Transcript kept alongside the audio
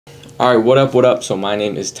Alright, what up? So my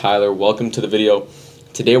name is Tyler. Welcome to the video.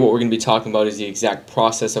 Today what we're going to be talking about is the exact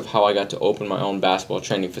process of how I got to open my own basketball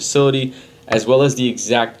training facility, as well as the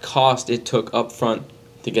exact cost it took up front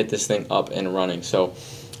to get this thing up and running. So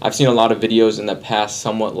I've seen a lot of videos in the past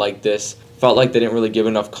somewhat like this. Felt like they didn't really give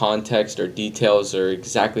enough context or details or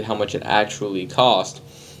exactly how much it actually cost.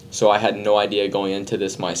 So I had no idea going into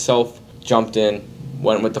this myself. Jumped in,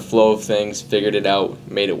 went with the flow of things, figured it out,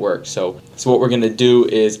 made it work. So what we're going to do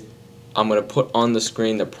is I'm going to put on the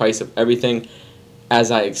screen the price of everything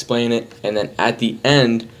as I explain it, and then at the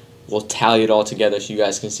end we'll tally it all together so you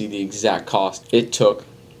guys can see the exact cost it took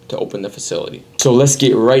to open the facility. So let's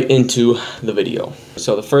get right into the video.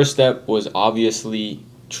 So the first step was obviously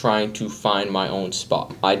trying to find my own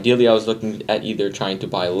spot. Ideally I was looking at either trying to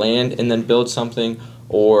buy land and then build something,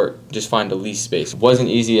 or just find a lease space. It wasn't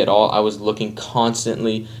easy at all. I was looking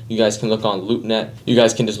constantly. You guys can look on LoopNet. You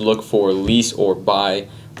guys can just look for lease or buy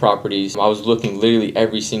properties. I was looking literally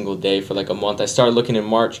every single day for like a month. I started looking in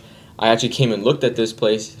March. I actually came and looked at this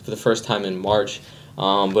place for the first time in March,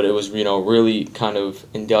 but it was, really kind of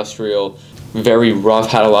industrial, very rough,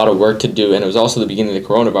 had a lot of work to do, and it was also the beginning of the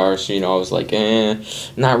coronavirus, so I was like,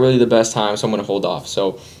 not really the best time, so I'm gonna hold off.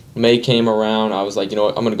 So May came around, I was like, I'm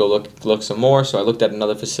gonna go look some more. So I looked at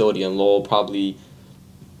another facility in Lowell, probably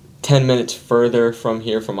 10 minutes further from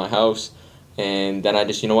here, from my house. And then I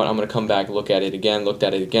just, I'm gonna come back, looked at it again.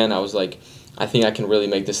 I was like, I think I can really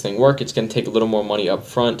make this thing work. It's gonna take a little more money up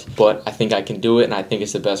front, but I think I can do it, and I think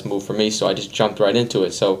it's the best move for me. So I just jumped right into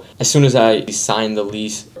it. So as soon as I signed the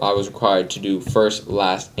lease, I was required to do first,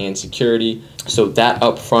 last, and security. So that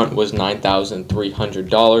up front was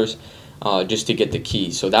 $9,300. Just to get the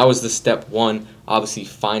keys. So that was the step one, obviously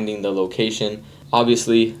finding the location.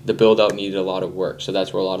 Obviously the build out needed a lot of work, so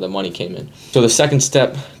that's where a lot of the money came in. So the second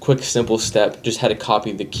step, quick simple step, just had to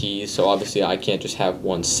copy the keys. So obviously I can't just have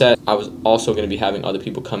one set. I was also going to be having other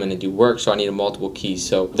people come in and do work, so I needed multiple keys.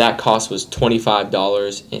 So that cost was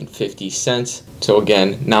 $25.50. So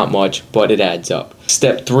again, not much, but it adds up.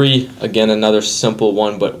 Step three, again another simple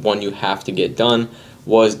one, but one you have to get done,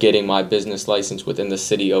 was getting my business license within the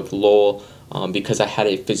city of Lowell, because I had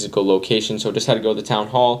a physical location. So just had to go to the town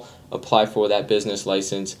hall, apply for that business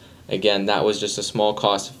license. Again, that was just a small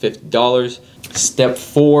cost of $50. Step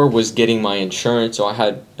four was getting my insurance. So I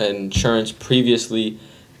had insurance previously,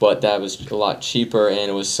 but that was a lot cheaper and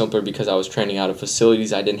it was simpler because I was training out of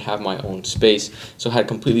facilities. I didn't have my own space, so I had to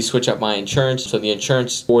completely switch up my insurance. So the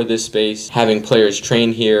insurance for this space, having players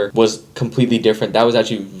train here, was completely different. That was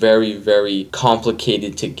actually very, very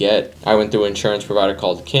complicated to get. I went through an insurance provider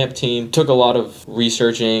called Camp Team. Took a lot of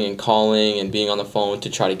researching and calling and being on the phone to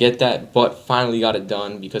try to get that, but finally got it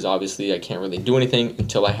done because obviously I can't really do anything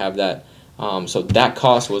until I have that. So that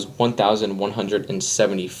cost was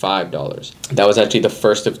 $1,175. That was actually the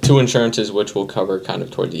first of two insurances, which we'll cover kind of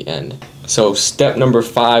toward the end. So step number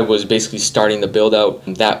five was basically starting the build out.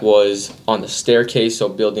 That was on the staircase, so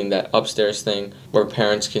building that upstairs thing where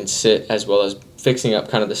parents can sit, as well as fixing up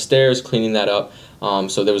kind of the stairs, cleaning that up.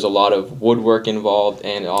 So there was a lot of woodwork involved,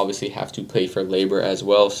 and obviously have to pay for labor as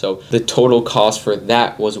well. So the total cost for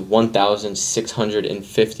that was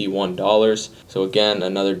 $1,651. So again,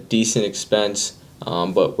 another decent expense,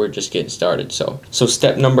 but we're just getting started. So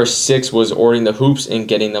step number six was ordering the hoops and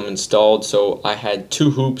getting them installed. So I had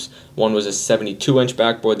two hoops. One was a 72-inch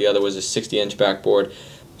backboard, the other was a 60-inch backboard.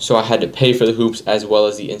 So I had to pay for the hoops as well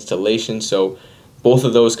as the installation. So both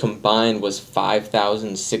of those combined was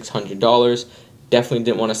 $5,600. Definitely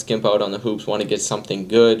didn't want to skimp out on the hoops, want to get something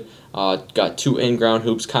good. Got two in-ground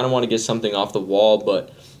hoops, kind of want to get something off the wall,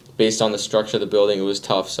 but based on the structure of the building, it was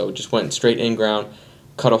tough. So just went straight in-ground,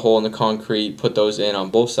 cut a hole in the concrete, put those in on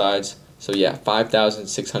both sides. So yeah,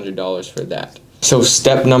 $5,600 for that. So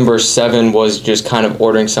step number seven was just kind of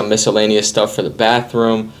ordering some miscellaneous stuff for the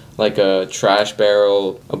bathroom, like a trash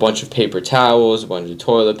barrel, a bunch of paper towels, a bunch of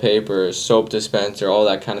toilet paper, soap dispenser, all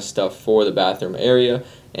that kind of stuff for the bathroom area.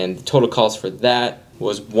 And the total cost for that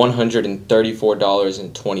was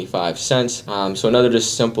 $134.25. So another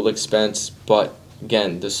just simple expense, but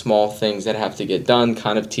again, the small things that have to get done,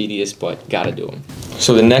 kind of tedious, but gotta do them.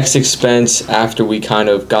 So the next expense, after we kind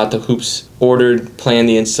of got the hoops ordered, planned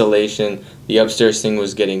the installation, the upstairs thing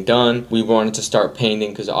was getting done, we wanted to start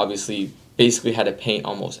painting because obviously basically had to paint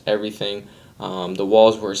almost everything. The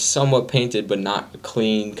walls were somewhat painted but not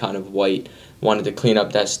clean, kind of white. Wanted to clean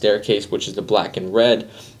up that staircase, which is the black and red.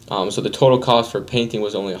 So the total cost for painting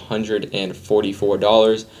was only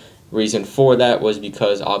 $144. Reason for that was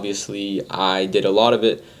because obviously I did a lot of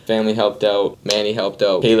it. Family helped out, Manny helped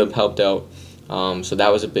out, Caleb helped out. So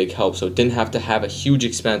that was a big help. So didn't have to have a huge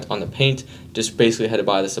expense on the paint, just basically had to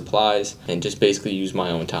buy the supplies and just basically use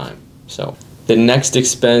my own time. So the next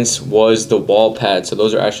expense was the wall pads. So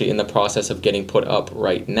those are actually in the process of getting put up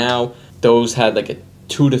right now. Those had like a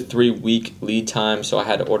 2 to 3 week lead time, so I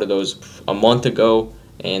had to order those a month ago,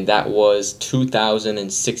 and that was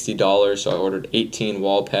 $2,060. So I ordered 18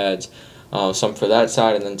 wall pads, some for that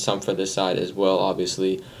side and then some for this side as well,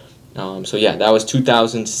 obviously. So yeah, that was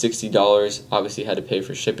 $2,060. Obviously had to pay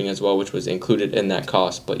for shipping as well, which was included in that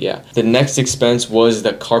cost. But yeah, the next expense was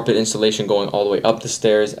the carpet installation going all the way up the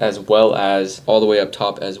stairs, as well as all the way up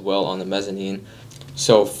top as well on the mezzanine.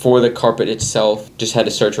 So for the carpet itself, just had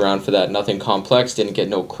to search around for that. Nothing complex, didn't get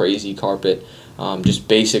no crazy carpet, just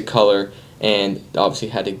basic color, and obviously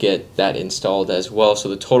had to get that installed as well. So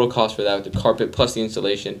the total cost for that with the carpet plus the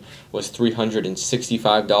installation was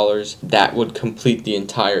 $365. That would complete the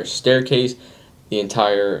entire staircase, the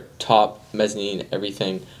entire top, mezzanine,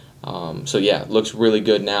 everything. So yeah, it looks really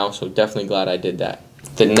good now, so definitely glad I did that.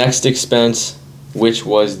 The next expense, which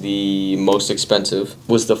was the most expensive,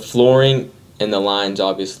 was the flooring and the lines,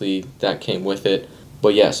 obviously, that came with it.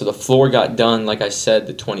 But yeah, so the floor got done, like I said,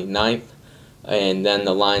 the 29th. And then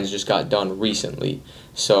the lines just got done recently.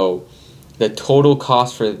 So the total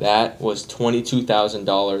cost for that was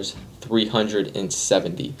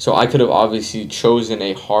 $22,370. So I could have obviously chosen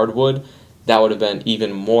a hardwood. That would have been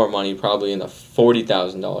even more money, probably in the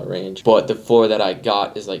 $40,000 range. But the floor that I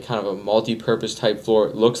got is like kind of a multi-purpose type floor.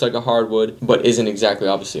 It looks like a hardwood, but isn't exactly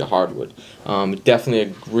obviously a hardwood. Definitely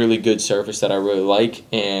a really good surface that I really like,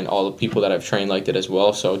 and all the people that I've trained liked it as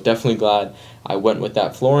well. So definitely glad I went with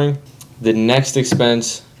that flooring. The next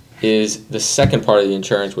expense is the second part of the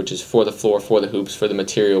insurance, which is for the floor, for the hoops, for the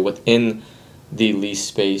material within the lease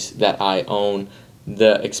space that I own.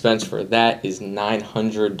 The expense for that is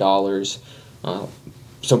 $900.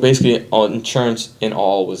 So basically, all insurance in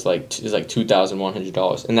all is like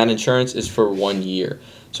 $2,100, and that insurance is for 1 year.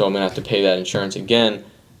 So I'm gonna have to pay that insurance again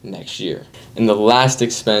next year. And the last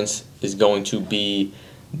expense is going to be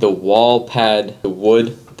the wall pad, the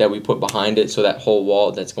wood that we put behind it, so that whole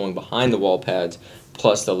wall that's going behind the wall pads,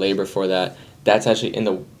 plus the labor for that, that's actually in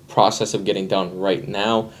the process of getting done right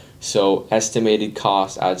now. So estimated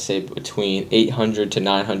cost, I'd say between $800 to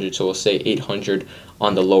 $900, so we'll say $800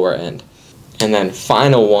 on the lower end. And then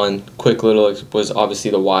final one, quick little, was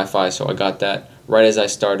obviously the Wi-Fi, so I got that right as I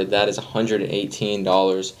started. That is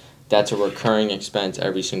 $118. That's a recurring expense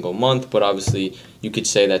every single month, but obviously you could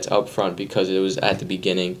say that's upfront because it was at the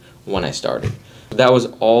beginning when I started. That was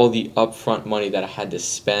all the upfront money that I had to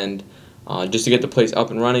spend just to get the place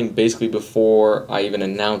up and running, basically before I even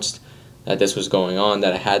announced that this was going on,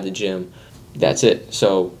 that I had the gym. That's it.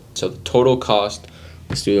 So the total cost,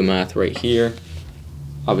 let's do the math right here.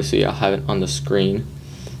 Obviously I'll have it on the screen.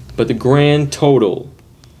 But the grand total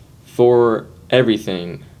for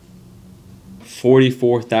everything,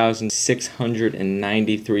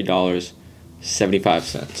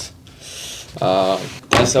 $44,693.75.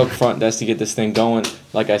 That's up front. That's to get this thing going.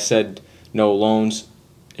 Like I said, no loans.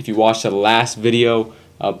 If you watched the last video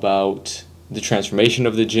about the transformation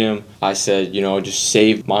of the gym, I said, you know, just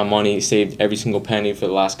saved my money, saved every single penny for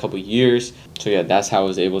the last couple of years. So yeah, that's how I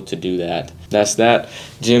was able to do that. That's that.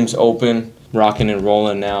 Gym's open, rocking and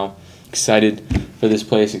rolling now. Excited for this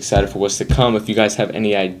place, excited for what's to come. If you guys have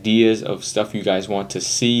any ideas of stuff you guys want to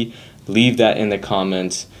see, leave that in the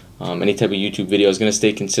comments. Any type of YouTube video is going to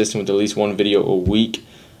stay consistent with at least one video a week.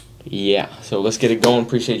 Yeah, so let's get it going.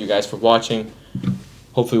 Appreciate you guys for watching.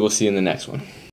 Hopefully we'll see you in the next one.